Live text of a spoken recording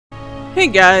Hey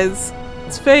guys,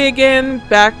 it's Faye again,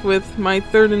 back with my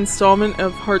third installment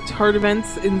of heart-to-heart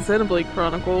events in Xenoblade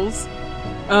Chronicles.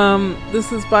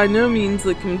 This is by no means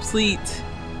the complete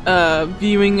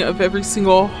viewing of every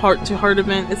single heart-to-heart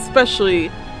event, especially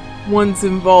ones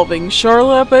involving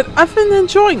Charla, but I've been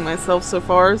enjoying myself so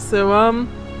far, so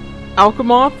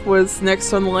Alchemoth was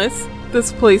next on the list.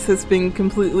 This place has been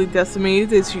completely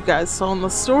decimated, as you guys saw in the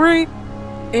story,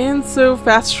 and so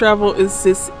fast travel is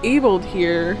disabled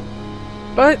here.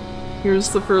 But here's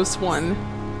the first one.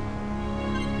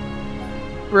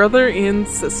 Brother and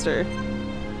sister.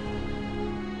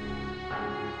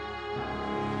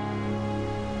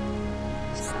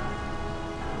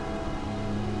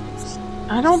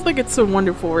 I don't think it's so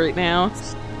wonderful right now.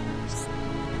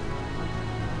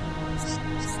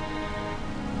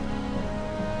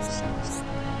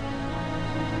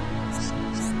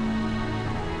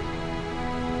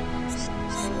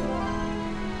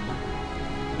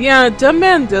 Yeah,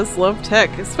 Dumbman does love tech,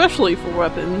 especially for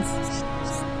weapons.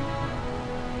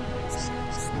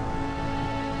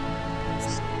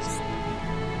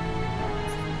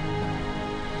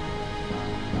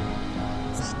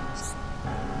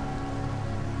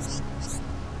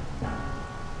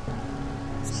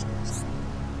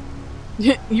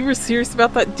 You were serious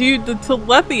about that dude, the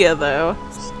Telethia, though.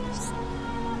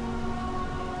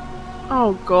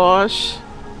 Oh gosh.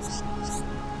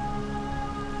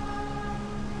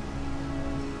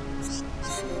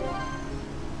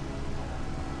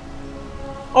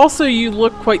 Also, you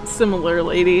look quite similar,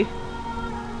 lady.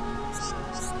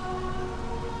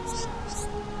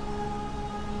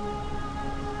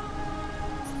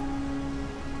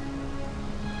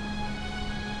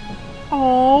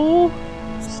 Oh.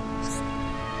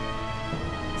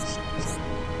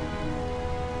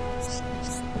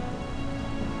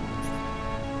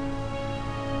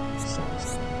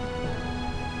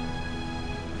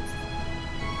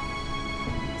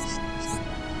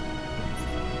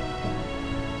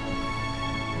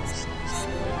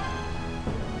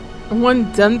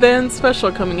 One Dunban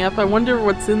special coming up. I wonder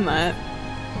what's in that.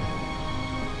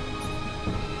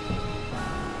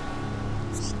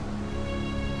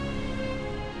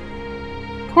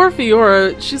 Poor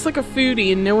Fayorei, she's like a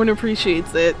foodie and no one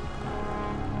appreciates it.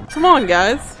 Come on,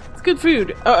 guys. It's good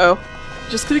food. Uh-oh.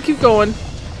 Just gonna keep going.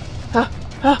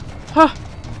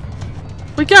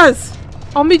 Wait, guys!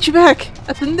 I'll meet you back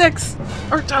at the next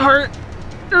heart-to-heart.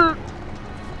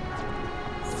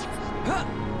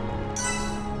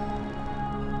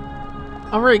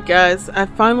 Alright guys, I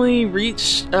finally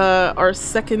reached our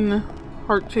second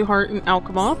heart-to-heart in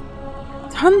Alchemoth.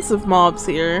 Tons of mobs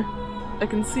here. I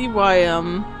can see why,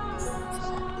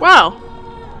 wow!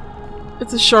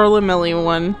 It's a Charla Melly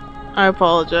one. I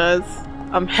apologize.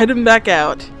 I'm heading back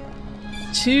out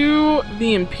to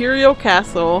the Imperial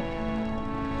Castle.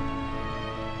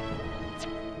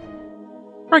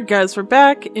 Alright guys, we're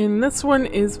back, and this one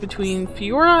is between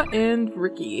Fayorei and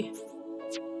Ricky.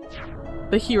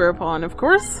 The hero pawn, of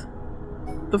course.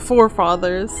 The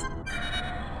forefathers.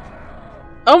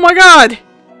 Oh my god!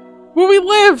 Will we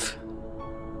live?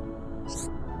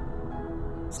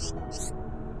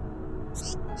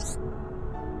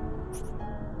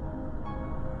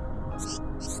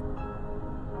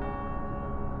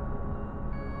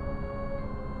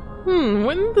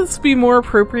 Wouldn't this be more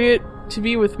appropriate to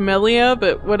be with Melia,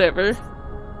 but whatever.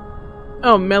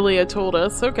 Oh, Melia told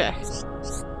us, okay.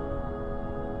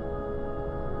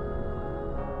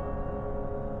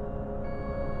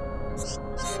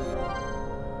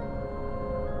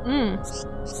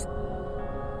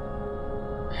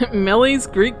 Melly's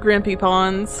Greek Grampy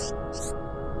Pawns.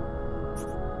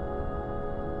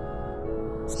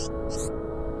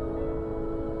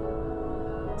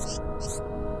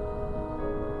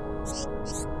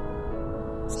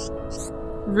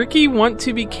 Ricky want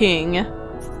to be king.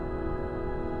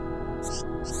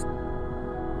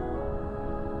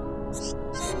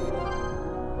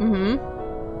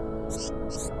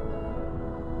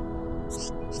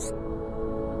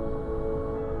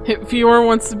 Fayorei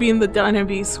wants to be in the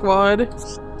Dynamo squad.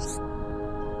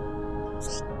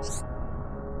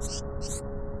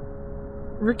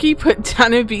 Ricky put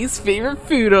Dynamy's favorite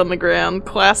food on the ground.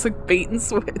 Classic bait and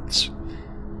switch.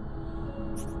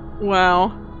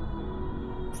 Wow.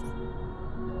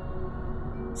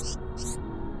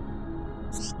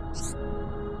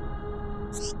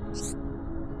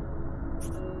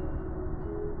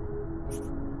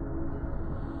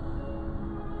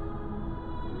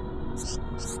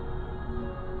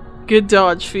 Good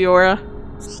dodge, Fayorei.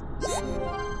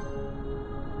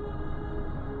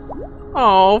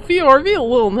 Oh, Fayorei, be a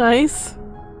little nice.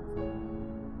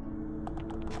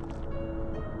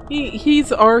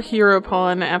 He's our hero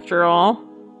pawn after all.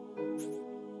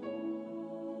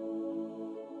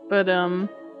 But,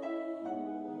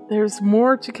 there's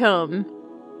more to come.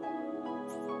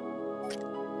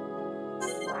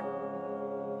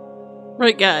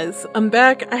 Right guys, I'm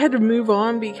back. I had to move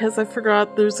on because I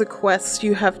forgot there's a quest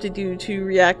you have to do to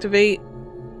reactivate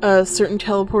certain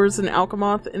teleporters in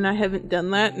Alchemoth, and I haven't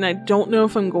done that, and I don't know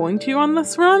if I'm going to on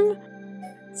this run.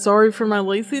 Sorry for my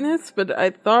laziness, but I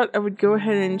thought I would go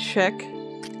ahead and check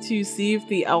to see if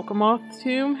the Alchemoth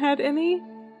tomb had any,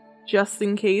 just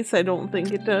in case. I don't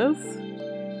think it does.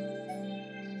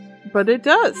 But it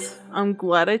does. I'm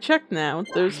glad I checked now.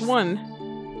 There's one.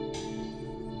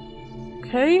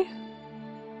 Okay.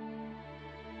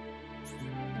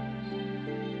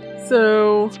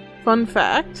 So, fun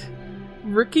fact,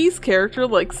 Ricky's character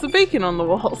likes the bacon on the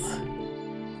walls.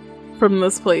 From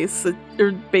this place,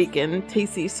 or bacon,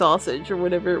 tasty sausage, or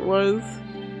whatever it was.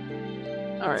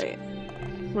 Alright,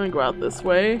 I'm gonna go out this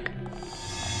way.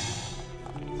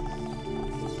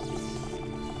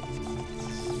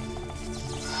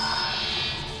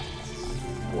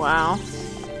 Wow.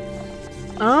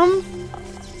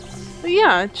 But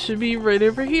yeah, it should be right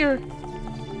over here.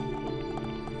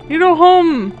 Hiro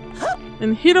home!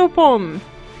 And Hiropon!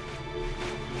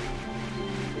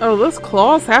 Oh, those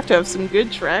claws have to have some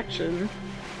good traction.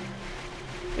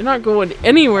 You're not going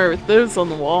anywhere with those on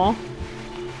the wall.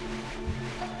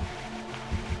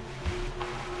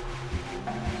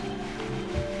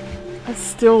 I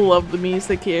still love the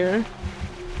music here.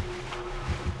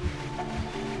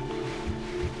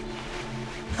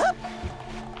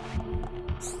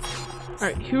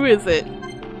 Alright, who is it?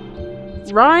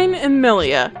 Ryan and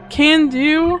Melia. Can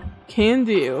do. Can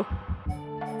do.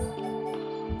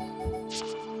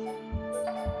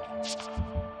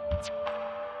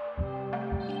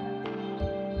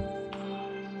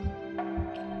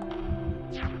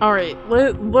 Alright,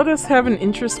 let us have an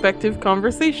introspective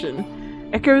conversation.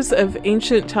 Echoes of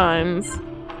ancient times.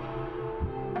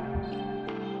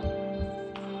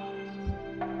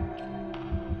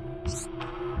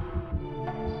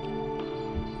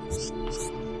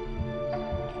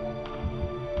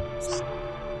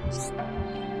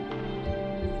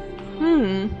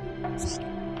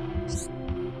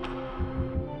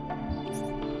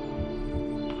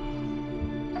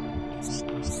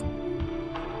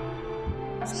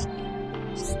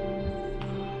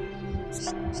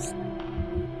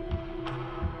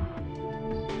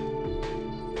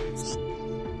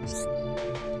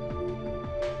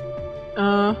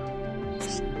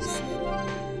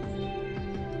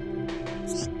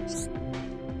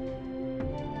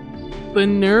 The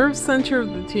nerve center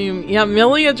of the tomb. Yeah,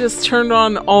 Melia just turned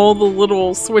on all the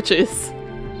little switches.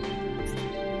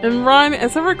 And Ryan,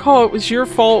 as I recall, it was your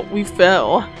fault we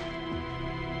fell.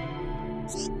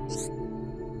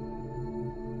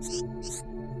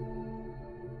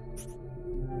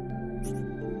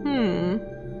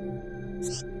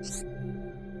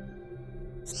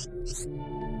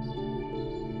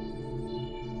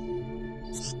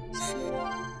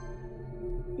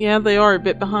 Yeah, they are a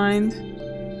bit behind.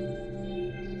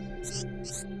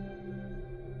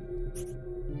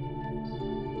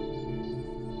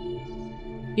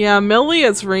 Yeah,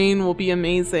 Melia's reign will be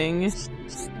amazing.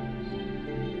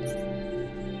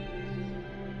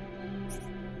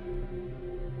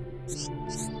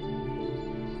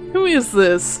 Who is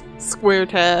this? Square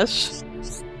Tash.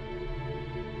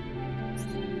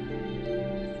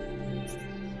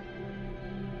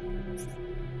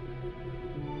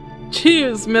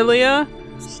 Cheers, Melia!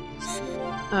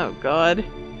 Oh god.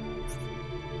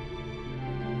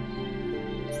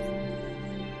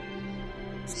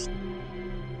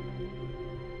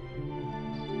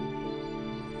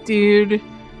 Dude,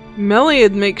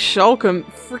 Melia'd make Shulk a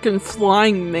freaking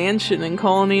flying mansion in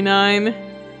Colony 9.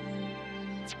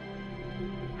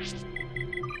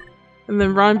 And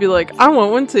then Ron be like, I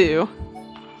want one too.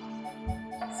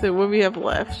 So what do we have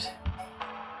left?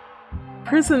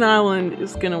 Prison Island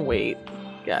is gonna wait,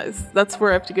 guys. That's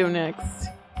where I have to go next.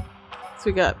 So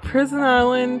we got Prison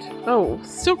Island. Oh,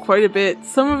 still quite a bit.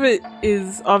 Some of it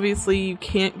is obviously you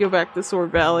can't go back to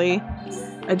Sword Valley.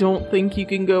 I don't think you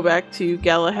can go back to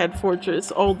Galahad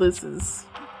Fortress. All this is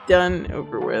done,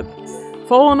 over with.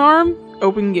 Fallen Arm,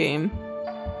 open game.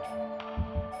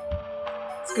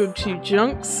 Let's go to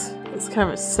Junks. It's kind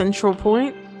of a central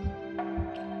point.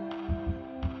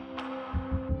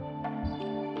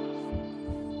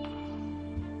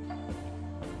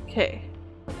 Okay.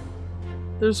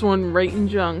 There's one right in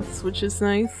Junks, which is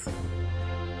nice.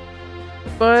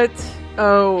 But,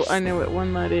 oh, I know what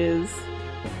one that is.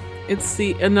 It's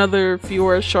another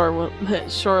Fiora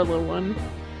Charla one.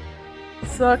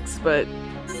 Sucks, but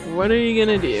What are you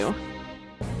gonna do?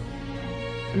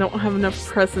 I don't have enough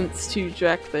presence to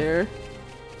jack their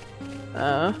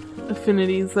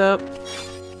affinities up.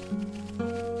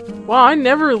 Wow, I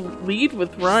never lead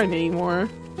with Rhine anymore.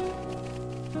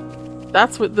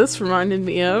 That's what this reminded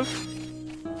me of.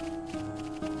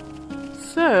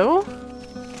 So,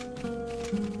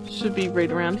 should be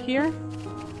right around here.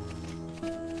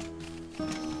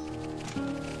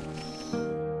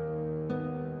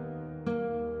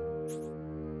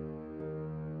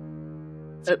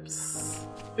 Oops.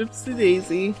 Oopsie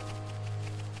daisy.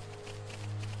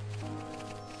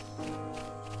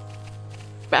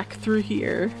 Back through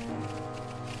here.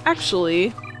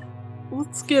 Actually,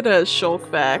 let's get a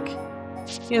Shulk back.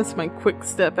 He has my quick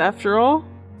step after all.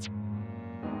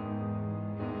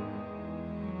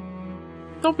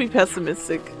 Don't be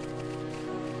pessimistic.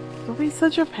 Don't be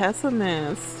such a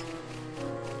pessimist.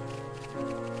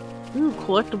 Ooh,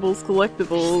 collectibles,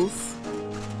 collectibles.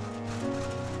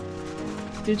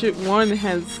 Digit 1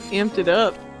 has amped it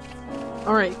up.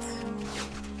 Alright.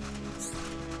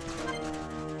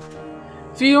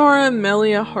 Fayorei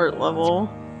Melia heart level.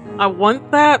 I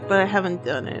want that, but I haven't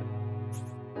done it.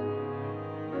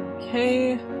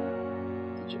 Okay.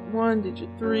 Digit 1, digit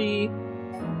 3.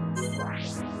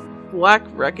 Black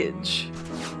wreckage.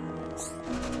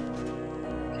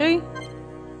 Okay.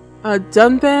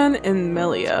 Dunban and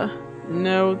Melia.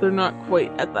 No, they're not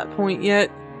quite at that point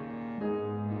yet.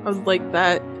 I would like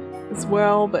that as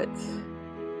well, but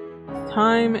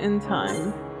time and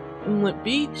time. Inlet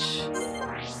Beach.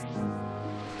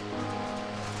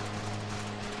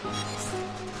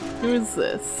 Who is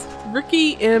this?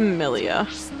 Ricky and Melia.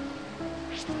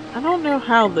 I don't know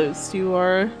how those two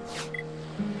are.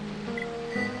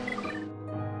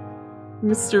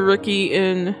 Mr. Ricky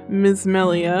and Ms.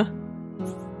 Melia.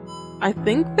 I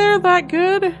think they're that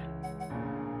good?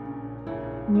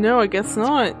 No, I guess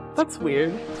not. That's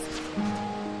weird.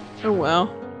 Oh well.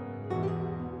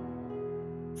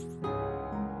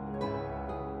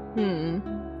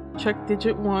 Check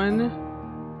digit 1.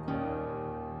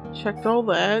 Checked all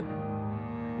that.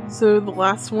 So the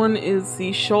last one is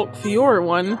the Shulk Fayorei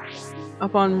one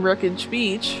up on Wreckage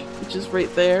Beach, which is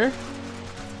right there.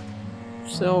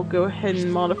 So I'll go ahead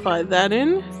and modify that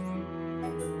in.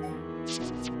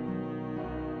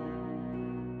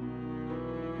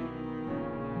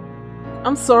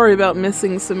 I'm sorry about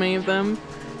missing so many of them.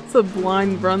 It's a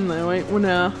blind run though. I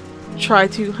wanna try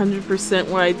to 100%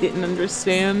 what I didn't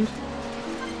understand.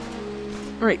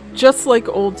 Alright, just like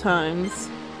old times.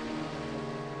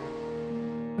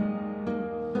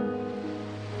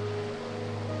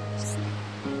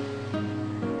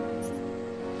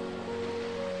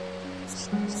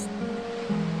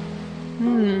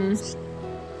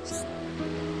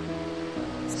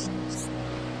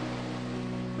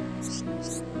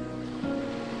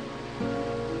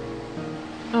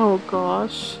 Oh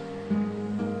gosh.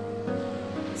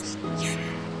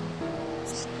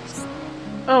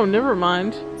 Oh, never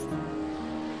mind.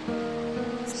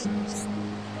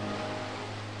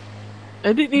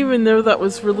 I didn't even know that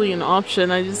was really an option.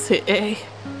 I just hit A.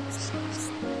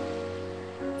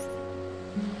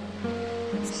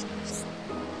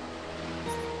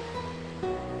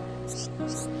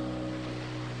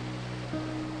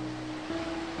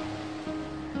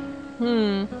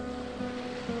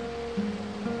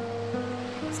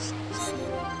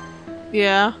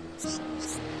 Yeah.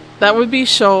 That would be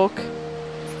Shulk.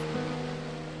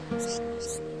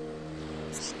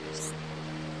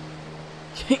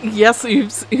 Yes,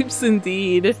 oops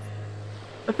indeed.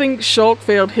 I think Shulk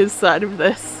failed his side of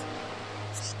this.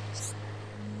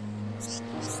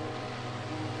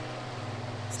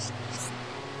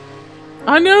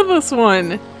 I know this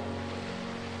one!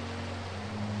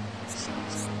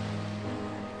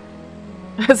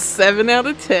 A 7 out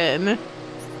of 10.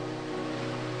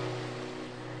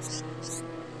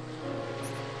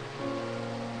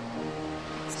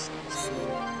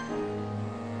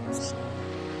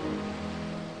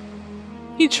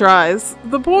 He tries.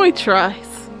 The boy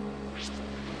tries.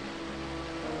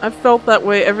 I've felt that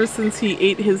way ever since he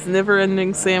ate his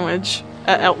never-ending sandwich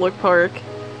at Outlook Park.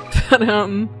 But,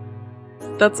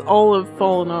 that's all of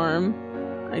Fallen Arm,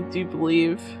 I do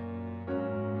believe.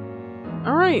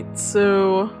 Alright,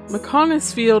 so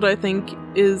McConaughey's Field, I think,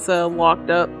 is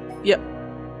locked up. Yep.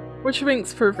 Which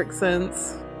makes perfect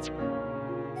sense.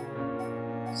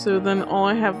 So then all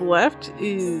I have left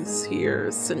is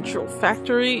here, Central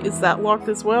Factory. Is that locked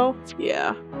as well?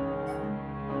 Yeah.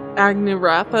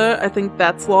 Agniratha, I think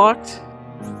that's locked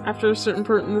after a certain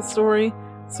point in the story.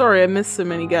 Sorry, I missed so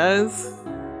many guys.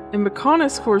 And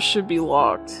McConaughey's course should be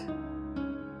locked.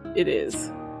 It is.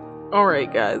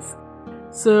 Alright guys.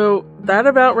 So that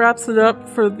about wraps it up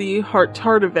for the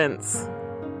heart-to-heart events.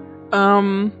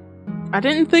 I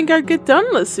didn't think I'd get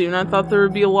done this soon. I thought there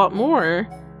would be a lot more.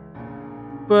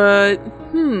 But,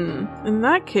 in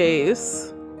that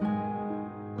case,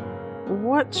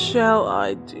 what shall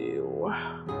I do?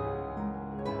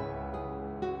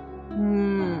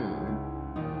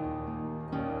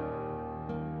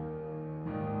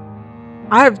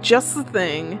 I have just the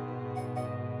thing.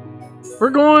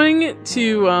 We're going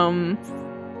to,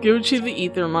 go to the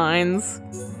ether mines.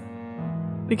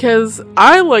 Because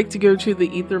I like to go to the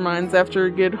ether mines after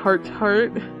a good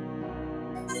heart-to-heart.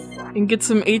 And get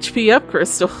some HP up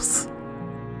crystals.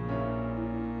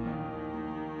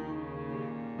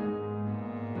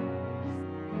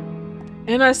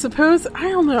 And I suppose, I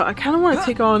don't know, I kind of want to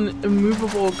take on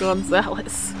Immovable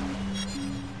Gonzalez.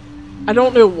 I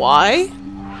don't know why.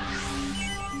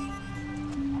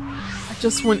 I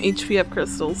just want HP up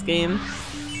crystals, game.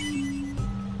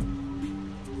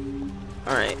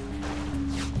 Alright.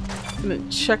 I'm gonna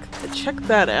check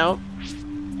that out.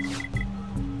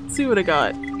 See what I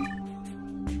got.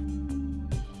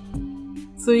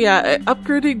 So yeah, I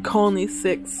upgraded Colony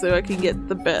 6 so I can get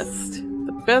the best.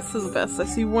 The best is the best. I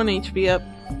see 1 HP up.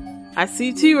 I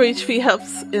see 2 HP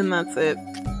ups, and that's it.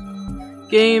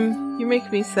 Game, you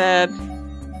make me sad.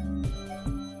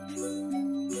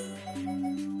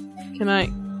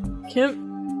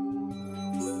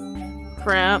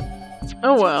 Crap.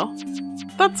 Oh well.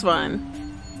 That's fine.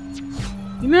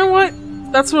 You know what?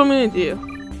 That's what I'm gonna do.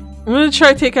 I'm gonna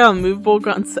try to take out Immovable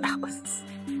Gonzalez.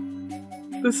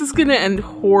 This is gonna end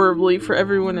horribly for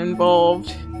everyone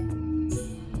involved.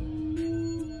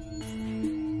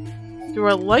 Do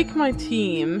I like my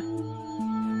team?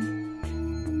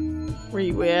 Where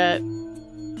you at?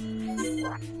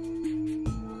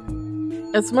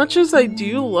 As much as I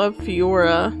do love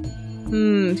Fayorei,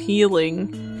 healing.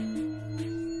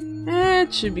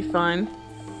 It should be fine.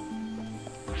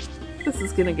 This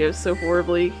is gonna go so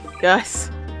horribly,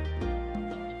 guys.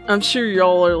 I'm sure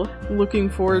y'all are looking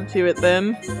forward to it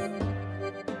then.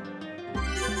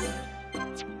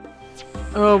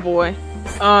 Oh boy.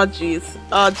 Oh jeez.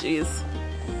 Oh jeez.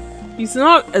 He's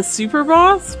not a super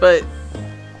boss, but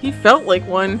he felt like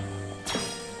one.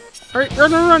 Alright,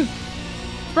 run!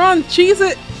 Run! Cheese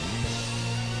it!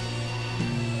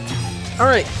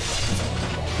 Alright.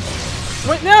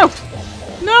 Wait, no!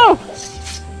 No!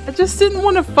 I just didn't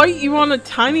want to fight you on a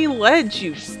tiny ledge,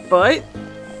 you butt.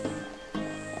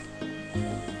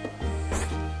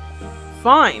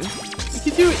 Fine. You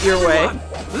can do it your way.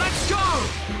 Let's go!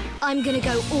 I'm gonna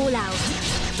go all out.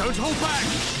 Don't hold back!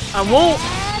 I won't.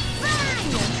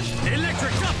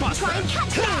 Electric gut try and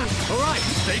catch me! Alright,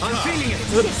 I'm feeling it.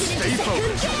 Oops. Stay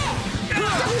focused.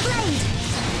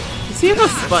 Does he have a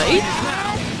spike?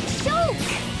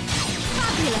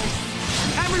 Fabulous!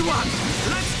 Everyone,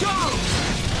 let's go!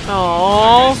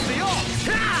 Aww.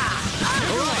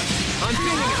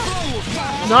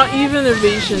 Not even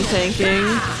evasion tanking.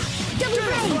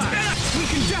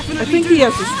 I think he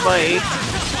has a spike.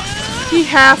 He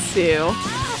has to.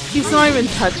 He's not even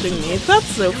touching me.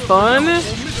 That's no fun.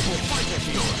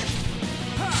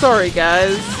 Sorry,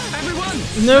 guys.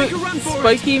 No,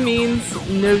 spiky means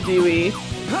no Dewey.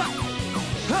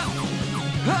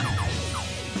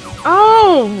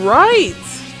 Oh, right!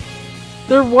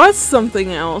 There was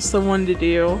something else I wanted to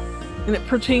do, and it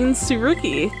pertains to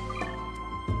Ricky.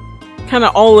 Kinda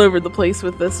all over the place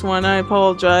with this one, I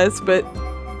apologize, but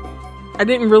I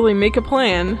didn't really make a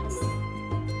plan.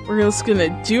 We're just gonna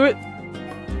do it.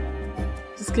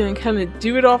 Just gonna kinda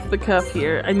do it off the cuff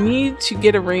here. I need to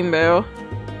get a rainbow.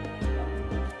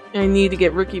 And I need to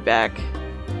get Ricky back.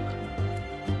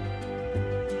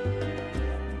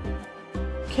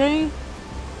 Okay.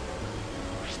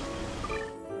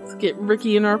 Let's get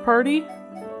Ricky in our party.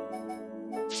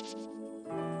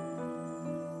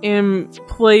 And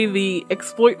play the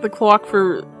Exploit the Clock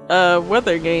for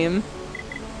weather game.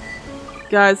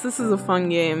 Guys, this is a fun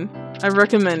game. I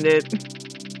recommend it.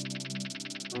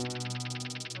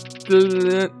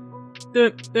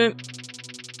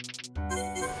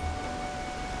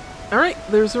 Alright,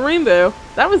 there's a rainbow.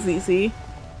 That was easy.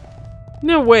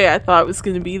 No way I thought it was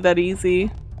going to be that easy.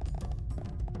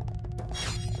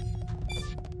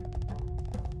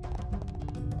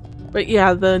 But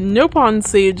yeah, the Nopon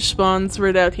Sage spawns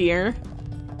right out here.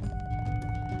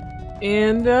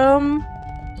 And,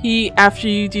 after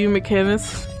you do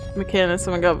Mechanis,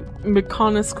 oh my god,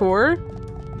 Mechanis Core,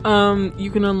 you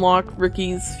can unlock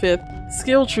Ricky's 5th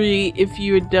skill tree if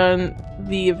you had done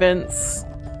the events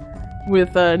with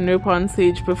Nopon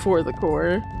Sage before the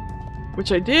core,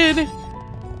 which I did,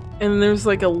 and there's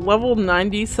like a level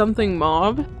 90 something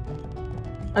mob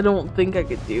I don't think I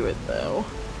could do it though.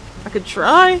 I could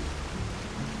try.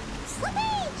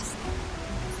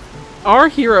 Our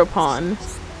hero pawn.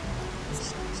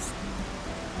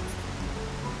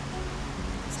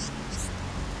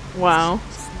 Wow.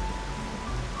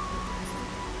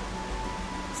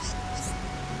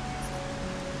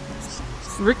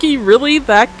 Ricky really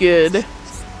that good?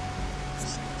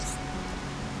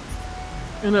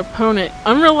 An opponent.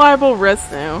 Unreliable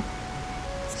rest now.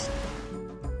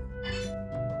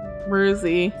 Where is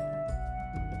he?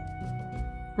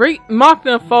 Great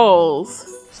Machna Falls.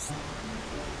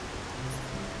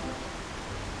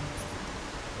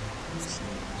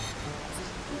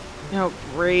 Oh,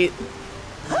 great.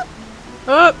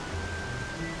 Up!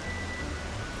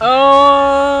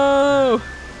 Oh!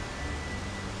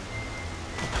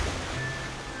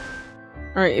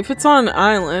 Alright, if it's on an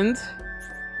island,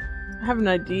 I have an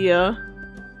idea.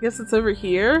 I guess it's over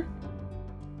here.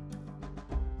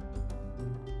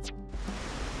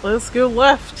 Let's go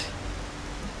left.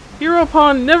 Hero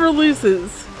Pawn never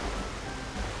loses.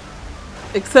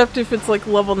 Except if it's like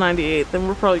level 98, then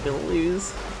we're probably gonna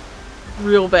lose.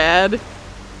 Real bad.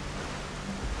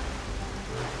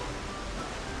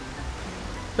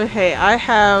 But hey, I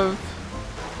have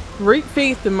great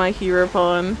faith in my hero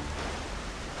pawn.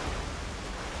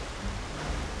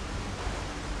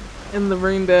 And the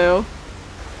rainbow.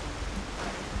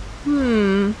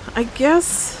 I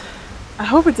guess... I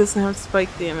hope it doesn't have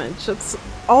spike damage. That's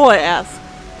all I ask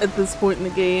at this point in the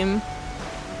game.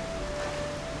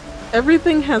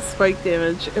 Everything has spike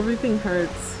damage. Everything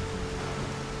hurts.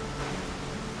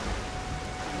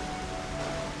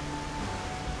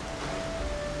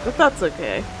 But that's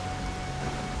okay.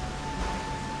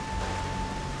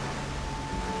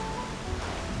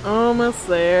 Almost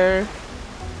there.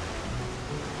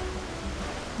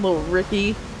 Little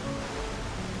Ricky.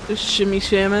 Just shimmy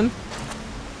shamming.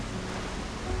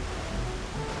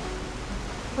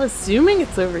 I'm assuming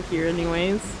it's over here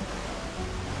anyways.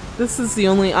 This is the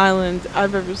only island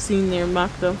I've ever seen near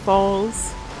Machna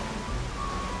Falls.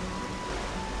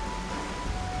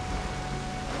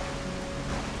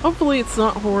 Hopefully it's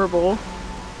not horrible.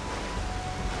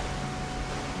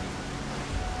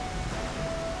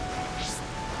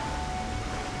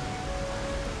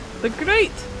 The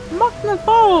Great Machna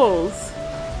Falls!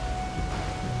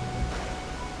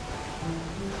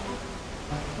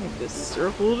 I just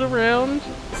circled around.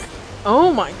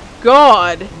 Oh my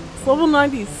god! It's level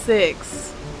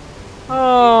 96.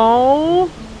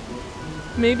 Oh.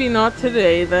 Maybe not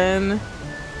today then.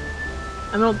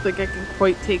 I don't think I can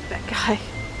quite take that guy.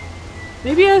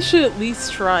 Maybe I should at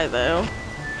least try though.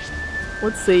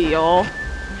 Let's see, y'all.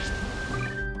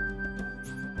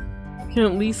 Can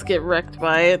at least get wrecked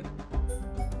by it.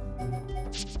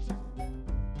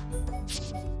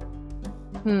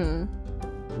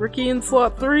 Ricky in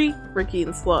slot 3? Ricky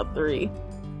in slot 3.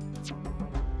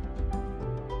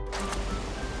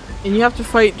 And you have to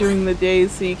fight during the day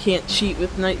so you can't cheat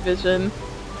with night vision.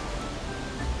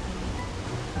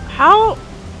 How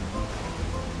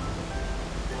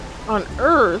on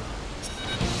earth?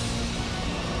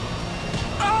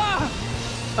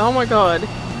 Oh my god.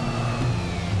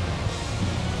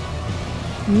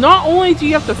 Not only do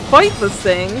you have to fight this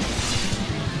thing,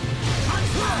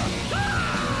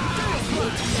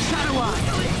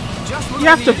 you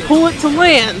have to pull it to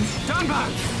land.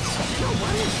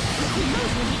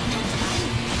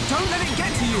 Don't let it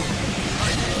get to you.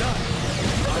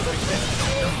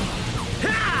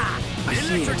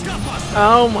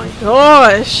 Oh my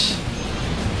gosh.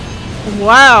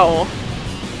 Wow.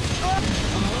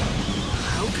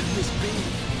 How can this be?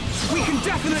 We can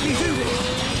definitely do this.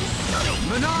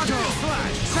 Monado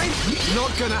flash. Safe.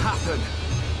 Not gonna happen.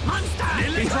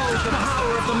 Behold the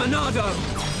power of the Monado.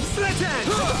 Split end.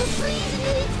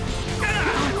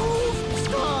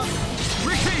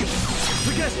 Ricky,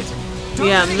 forget it. Don't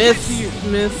Yeah, let it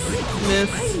miss.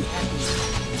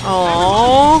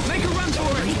 Aww. Make a run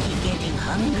for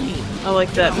it. I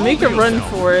like that. Make a run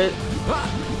for it.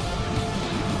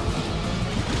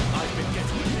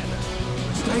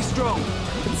 Stay strong.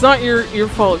 It's not your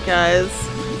fault, guys.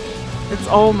 It's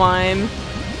all mine.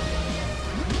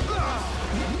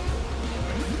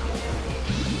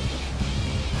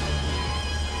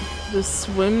 Just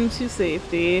swim to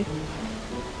safety.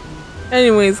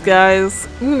 Anyways, guys,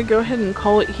 I'm gonna go ahead and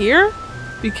call it here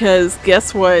because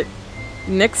guess what?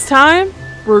 Next time,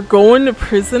 we're going to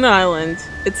Prison Island.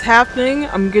 It's happening.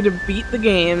 I'm gonna beat the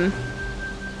game.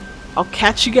 I'll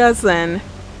catch you guys then.